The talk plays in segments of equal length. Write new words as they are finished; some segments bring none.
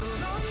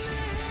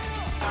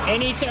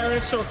Any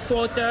tariffs or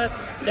quota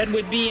that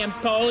would be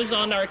imposed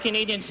on our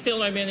Canadian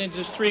steel and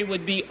industry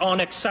would be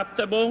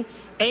unacceptable.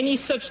 Any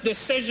such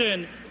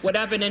decision would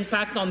have an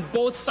impact on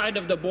both sides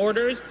of the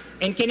borders,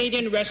 and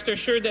Canadian rest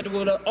assured that we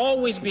will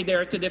always be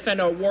there to defend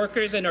our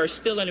workers and our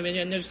steel and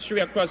aluminum industry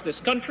across this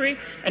country,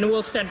 and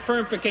we'll stand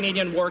firm for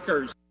Canadian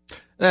workers.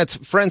 That's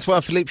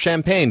Francois-Philippe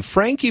Champagne.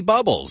 Frankie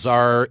Bubbles,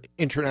 our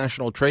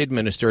international trade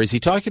minister, is he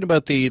talking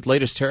about the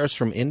latest tariffs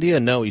from India?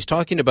 No, he's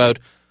talking about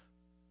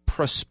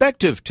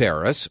prospective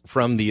tariffs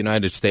from the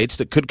United States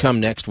that could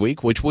come next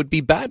week, which would be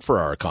bad for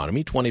our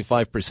economy,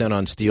 25%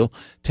 on steel,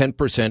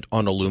 10%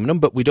 on aluminum,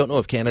 but we don't know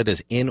if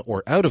Canada's in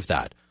or out of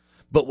that.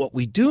 But what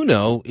we do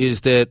know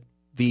is that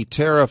the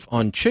tariff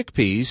on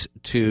chickpeas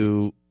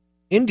to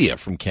India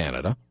from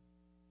Canada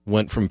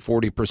went from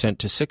 40%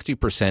 to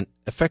 60%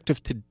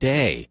 effective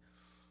today.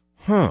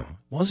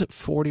 Was it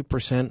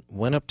 40%?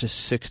 Went up to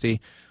 60%?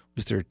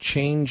 Was there a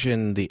change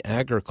in the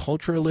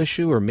agricultural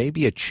issue or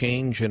maybe a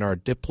change in our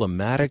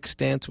diplomatic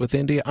stance with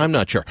India? I'm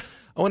not sure.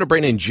 I want to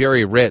bring in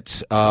Jerry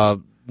Ritz,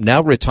 now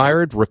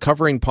retired,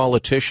 recovering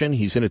politician.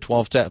 He's in a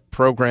 12-step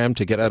program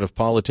to get out of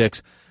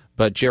politics.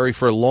 But, Jerry,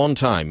 for a long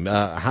time,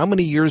 how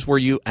many years were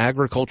you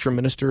agriculture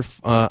minister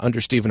under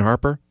Stephen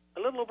Harper? A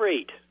little over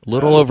 8. A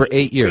little over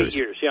 8 years. 8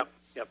 years, yeah.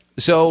 Yep.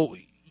 So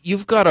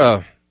you've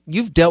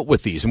dealt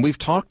with these, and we've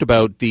talked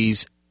about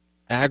these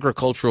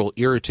agricultural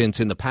irritants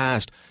in the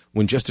past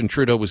when Justin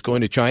Trudeau was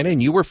going to China,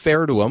 and you were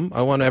fair to him.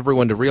 I want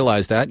everyone to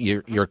realize that.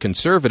 You're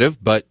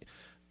conservative, but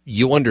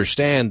you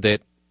understand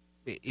that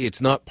it's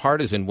not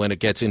partisan when it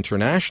gets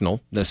international,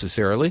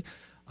 necessarily.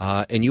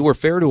 And you were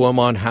fair to him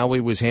on how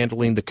he was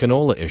handling the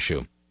canola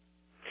issue.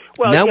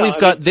 Well, now we've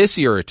got this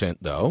irritant,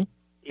 though,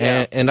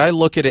 and I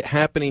look at it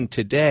happening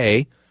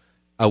today,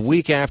 a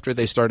week after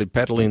they started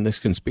peddling this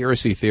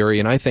conspiracy theory,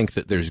 and I think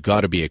that there's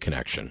got to be a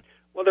connection.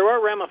 Well, there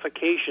are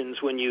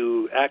ramifications when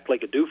you act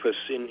like a doofus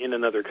in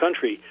another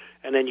country,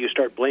 and then you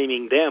start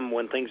blaming them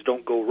when things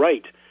don't go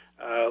right.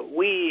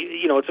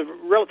 It's a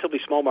relatively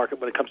small market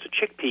when it comes to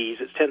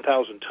chickpeas. It's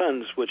 10,000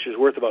 tons, which is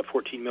worth about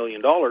 $14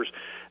 million.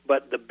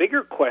 But the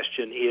bigger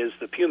question is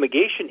the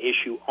fumigation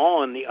issue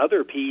on the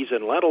other peas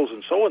and lentils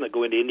and so on that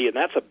go into India, and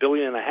that's $1.5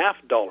 billion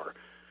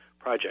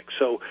project.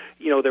 So,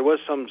 there was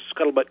some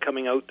scuttlebutt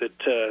coming out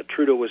that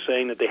Trudeau was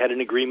saying that they had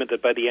an agreement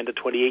that by the end of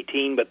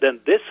 2018, but then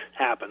this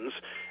happens,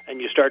 and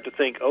you start to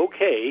think,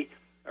 okay,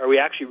 are we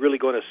actually really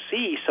going to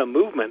see some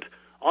movement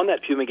on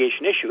that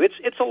fumigation issue?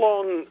 It's a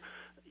long,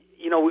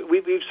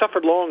 we've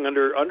suffered long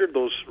under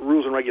those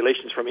rules and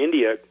regulations from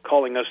India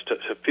calling us to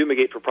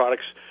fumigate for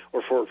products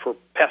or for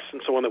pests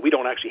and so on that we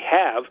don't actually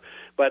have.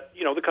 But,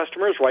 the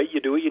customer is right, you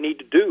do what you need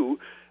to do.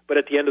 But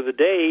at the end of the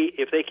day,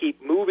 if they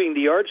keep moving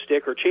the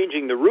yardstick or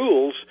changing the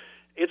rules,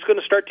 it's going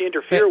to start to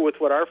interfere with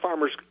what our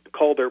farmers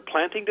call their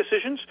planting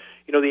decisions.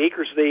 The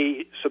acres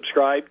they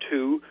subscribe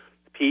to,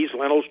 peas,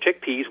 lentils,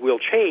 chickpeas, will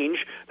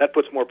change. That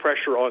puts more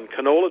pressure on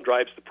canola,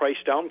 drives the price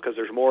down because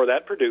there's more of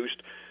that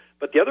produced.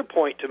 But the other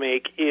point to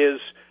make is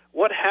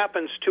what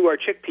happens to our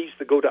chickpeas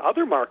that go to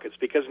other markets?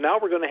 Because now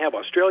we're going to have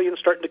Australians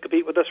starting to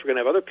compete with us. We're going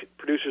to have other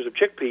producers of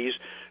chickpeas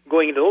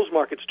going into those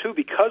markets too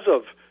because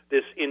of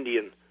this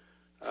Indian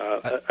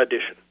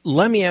addition.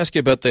 Let me ask you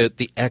about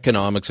the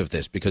economics of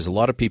this, because a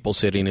lot of people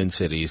sitting in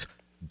cities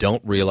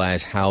don't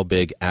realize how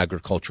big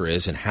agriculture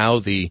is and how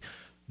the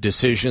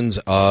decisions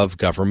of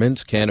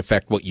governments can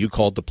affect what you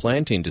called the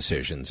planting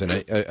decisions. And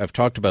I've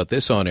talked about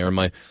this on air.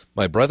 My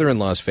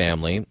brother-in-law's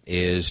family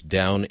is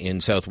down in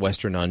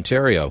southwestern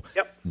Ontario.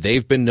 Yep.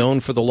 They've been known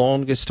for the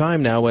longest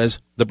time now as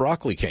the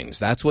Broccoli Kings.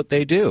 That's what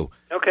they do.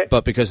 Okay.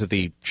 But because of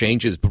the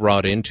changes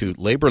brought into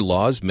labor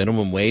laws,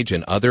 minimum wage,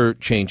 and other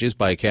changes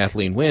by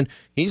Kathleen Wynne,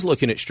 he's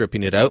looking at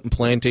stripping it out and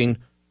planting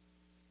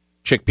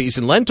chickpeas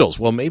and lentils.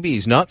 Well, maybe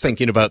he's not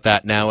thinking about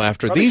that now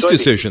after these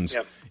decisions.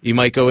 Yep. He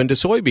might go into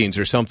soybeans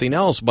or something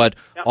else. But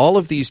all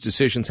of these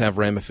decisions have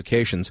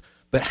ramifications.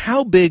 But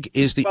how big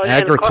is the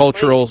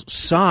agricultural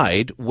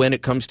side when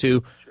it comes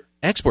to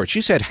exports?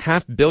 You said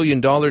 $500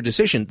 million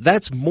decision.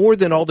 That's more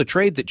than all the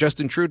trade that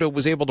Justin Trudeau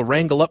was able to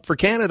wrangle up for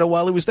Canada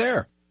while he was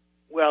there.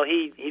 Well,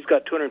 he's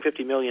got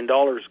 $250 million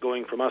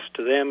going from us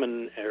to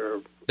them,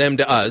 or them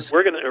to us.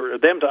 Or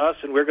them to us,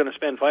 and we're going to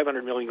spend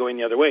 $500 million going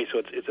the other way.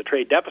 So it's a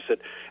trade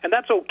deficit, and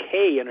that's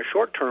okay in a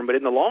short term. But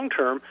in the long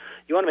term,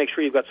 you want to make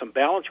sure you've got some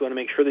balance. You want to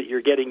make sure that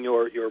you're getting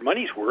your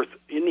money's worth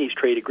in these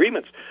trade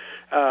agreements.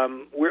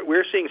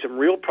 We're seeing some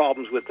real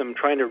problems with them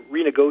trying to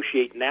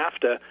renegotiate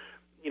NAFTA.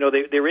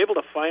 They were able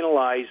to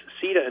finalize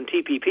CETA and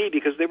TPP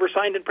because they were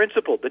signed in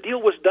principle. The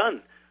deal was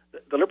done.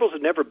 The Liberals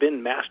have never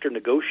been master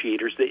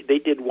negotiators. They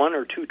did 1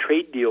 or 2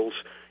 trade deals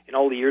in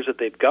all the years that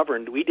they've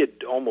governed. We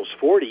did almost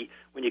 40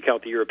 when you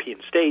count the European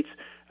states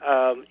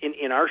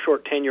in our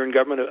short tenure in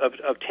government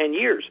of 10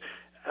 years.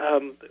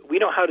 We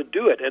know how to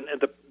do it. And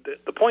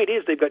the point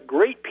is they've got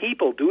great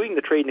people doing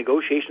the trade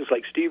negotiations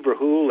like Steve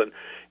Rahul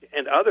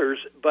and others,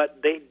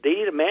 but they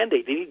need a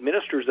mandate. They need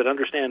ministers that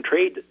understand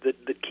trade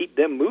that keep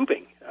them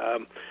moving.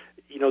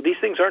 These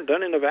things aren't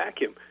done in a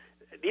vacuum.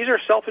 these are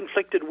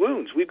self-inflicted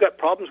wounds. We've got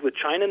problems with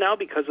China now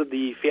because of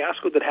the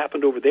fiasco that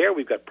happened over there.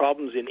 We've got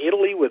problems in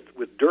Italy with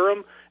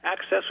Durham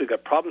access. We've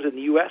got problems in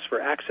the U.S.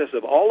 for access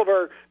of all of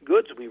our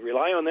goods. We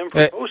rely on them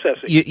for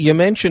processing. You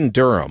mentioned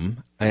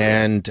Durham,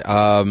 and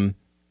a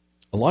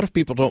lot of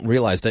people don't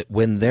realize that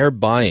when they're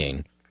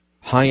buying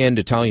high-end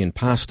Italian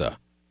pasta,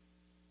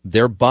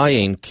 they're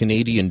buying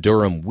Canadian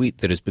Durham wheat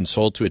that has been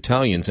sold to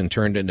Italians and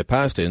turned into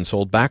pasta and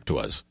sold back to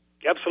us.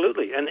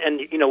 Absolutely.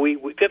 And you know, we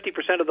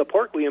 50% of the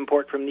pork we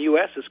import from the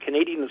U.S. is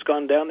Canadian. That's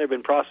gone down there,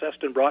 been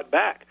processed and brought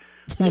back.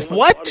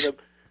 What?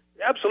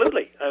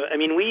 Absolutely. I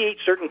mean, we eat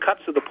certain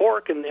cuts of the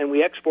pork and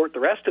we export the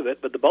rest of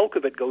it, but the bulk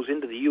of it goes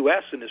into the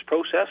U.S. and is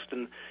processed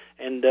and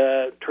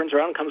turns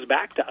around and comes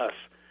back to us.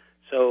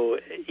 So,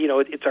 you know,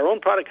 it's our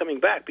own product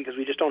coming back because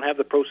we just don't have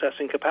the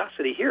processing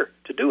capacity here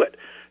to do it.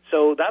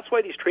 So that's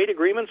why these trade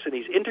agreements and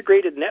these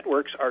integrated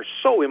networks are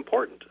so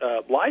important.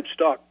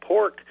 Livestock,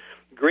 pork,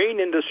 grain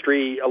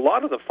industry, a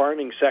lot of the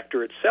farming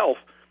sector itself,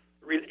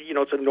 you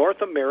know, it's a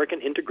North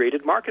American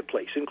integrated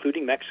marketplace,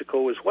 including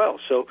Mexico as well.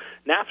 So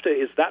NAFTA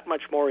is that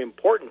much more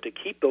important to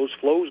keep those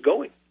flows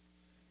going.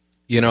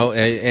 You know,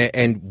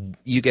 and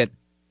you get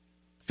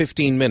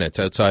 15 minutes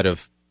outside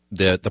of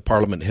the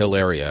Parliament Hill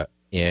area,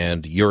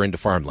 and you're into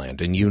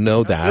farmland, and you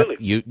know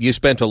that. You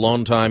spent a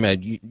long time,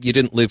 and you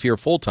didn't live here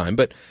full time,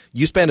 but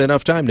you spent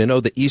enough time to know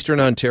that Eastern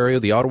Ontario,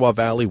 the Ottawa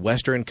Valley,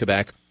 Western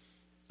Quebec,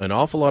 an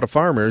awful lot of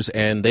farmers,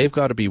 and they've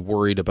got to be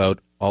worried about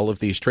all of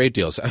these trade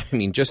deals. I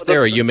mean, just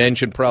there, you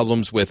mentioned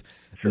problems with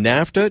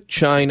NAFTA,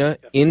 China,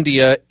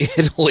 India,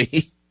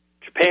 Italy,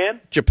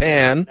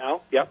 Japan.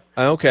 Now, yep.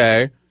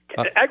 Okay.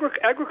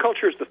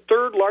 Agriculture is the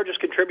third largest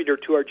contributor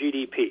to our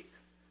GDP,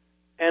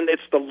 and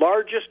it's the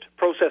largest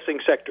processing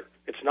sector.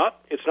 It's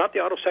not the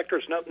auto sector.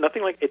 It's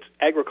nothing like it's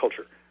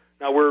agriculture.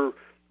 Now we're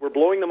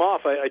blowing them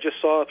off. I just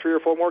saw 3 or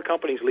 4 more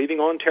companies leaving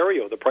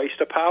Ontario. The price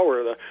to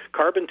power, the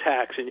carbon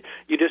tax, and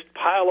you just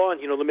pile on.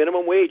 You know, the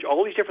minimum wage.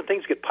 All these different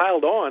things get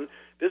piled on.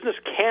 Business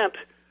can't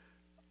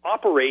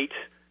operate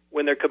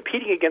when they're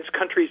competing against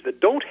countries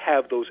that don't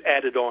have those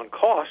added-on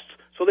costs.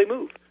 So they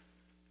move.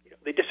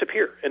 They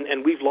disappear,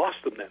 and we've lost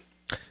them then.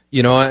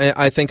 You know,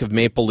 I think of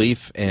Maple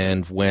Leaf,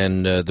 and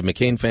when the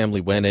McCain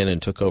family went in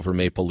and took over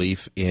Maple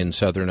Leaf in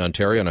southern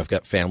Ontario, and I've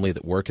got family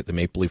that work at the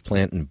Maple Leaf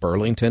plant in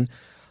Burlington,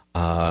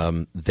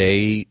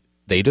 they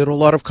did a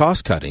lot of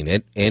cost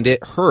cutting, and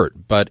it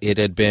hurt, but it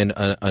had been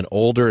an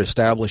older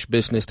established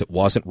business that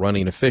wasn't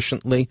running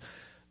efficiently.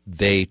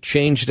 They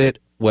changed it.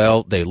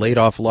 Well, they laid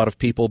off a lot of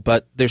people,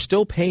 but they're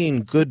still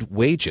paying good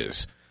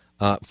wages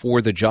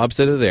for the jobs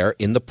that are there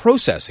in the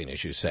processing,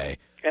 as you say.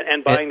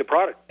 And buying the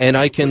product. And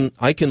I can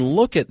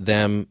look at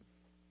them,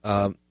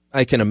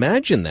 I can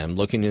imagine them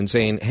looking and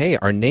saying, hey,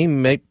 our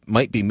name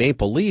might be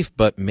Maple Leaf,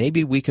 but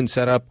maybe we can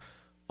set up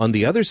on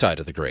the other side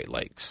of the Great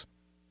Lakes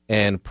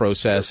and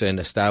process and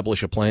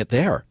establish a plant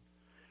there.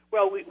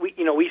 Well,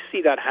 we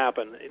see that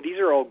happen. These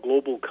are all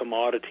global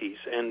commodities,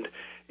 and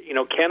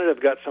Canada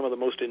have got some of the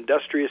most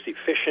industrious,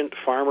 efficient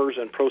farmers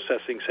and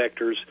processing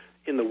sectors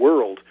in the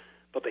world,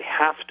 but they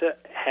have to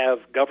have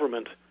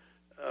government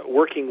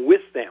working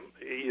with them.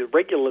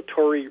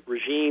 Regulatory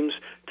regimes,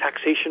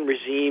 taxation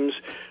regimes,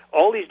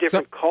 all these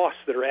different costs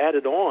that are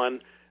added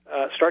on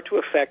start to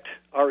affect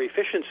our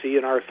efficiency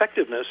and our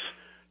effectiveness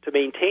to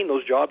maintain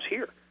those jobs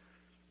here.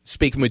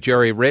 Speaking with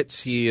Jerry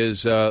Ritz, he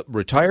is a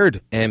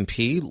retired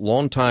MP,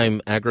 longtime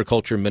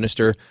agriculture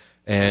minister,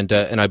 and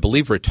I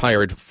believe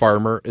retired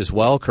farmer as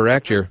well,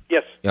 correct?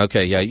 Yes.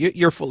 Okay, yeah,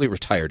 you're fully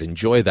retired.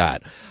 Enjoy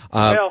that.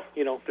 Well,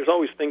 there's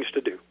always things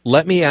to do.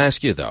 Let me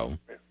ask you, though,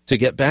 to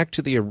get back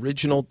to the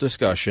original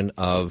discussion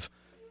of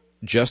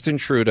Justin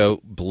Trudeau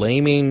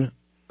blaming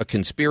a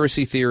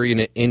conspiracy theory in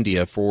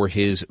India for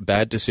his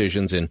bad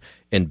decisions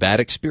and bad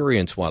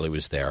experience while he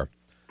was there.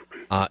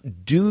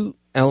 Do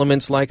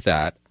elements like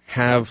that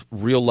have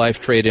real-life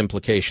trade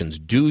implications?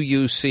 Do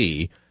you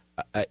see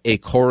a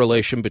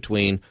correlation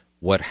between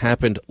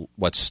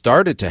what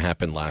started to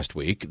happen last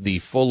week, the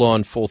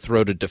full-on,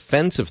 full-throated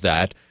defense of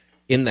that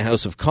in the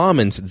House of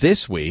Commons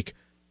this week,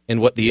 and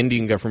what the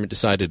Indian government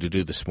decided to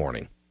do this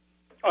morning?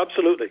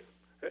 Absolutely.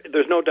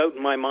 There's no doubt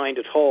in my mind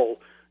at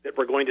all that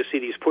we're going to see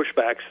these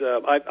pushbacks.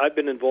 I've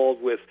been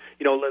involved with,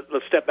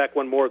 let's step back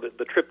one more,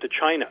 the trip to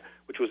China,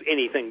 which was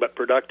anything but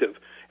productive.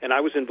 And I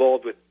was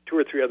involved with 2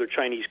 or 3 other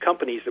Chinese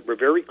companies that were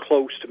very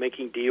close to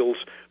making deals,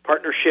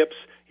 partnerships,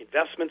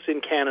 investments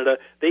in Canada.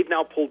 They've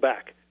now pulled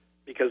back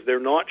because they're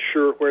not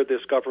sure where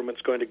this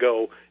government's going to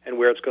go and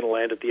where it's going to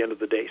land at the end of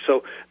the day.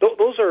 So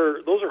those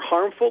are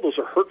harmful, those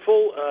are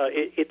hurtful.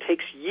 It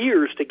takes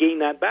years to gain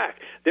that back.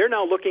 They're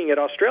now looking at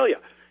Australia.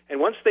 And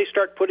once they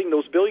start putting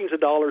those billions of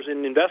dollars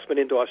in investment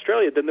into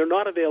Australia, then they're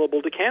not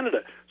available to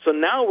Canada. So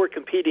now we're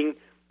competing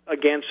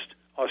against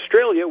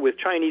Australia with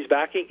Chinese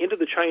backing into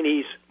the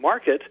Chinese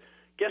market.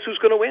 Guess who's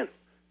going to win?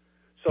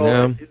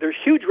 So there's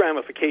huge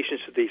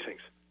ramifications to these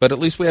things. But at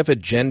least we have a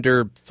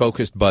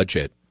gender-focused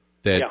budget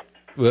that,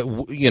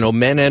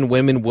 men and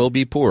women will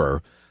be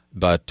poorer,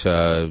 but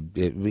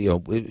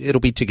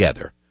it'll be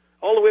together.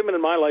 All the women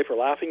in my life are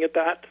laughing at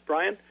that,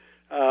 Brian.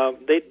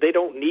 They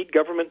don't need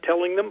government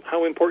telling them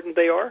how important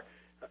they are.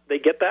 They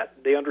get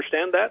that. They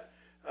understand that.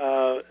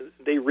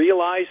 They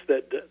realize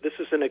that this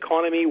is an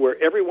economy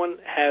where everyone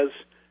has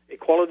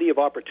equality of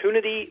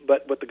opportunity,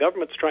 but what the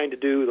government's trying to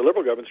do, the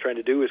Liberal government's trying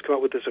to do, is come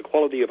up with this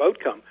equality of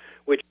outcome,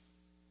 which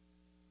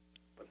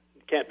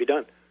can't be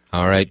done.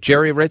 All right.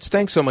 Jerry Ritz,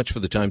 thanks so much for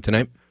the time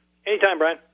tonight. Anytime, Brian.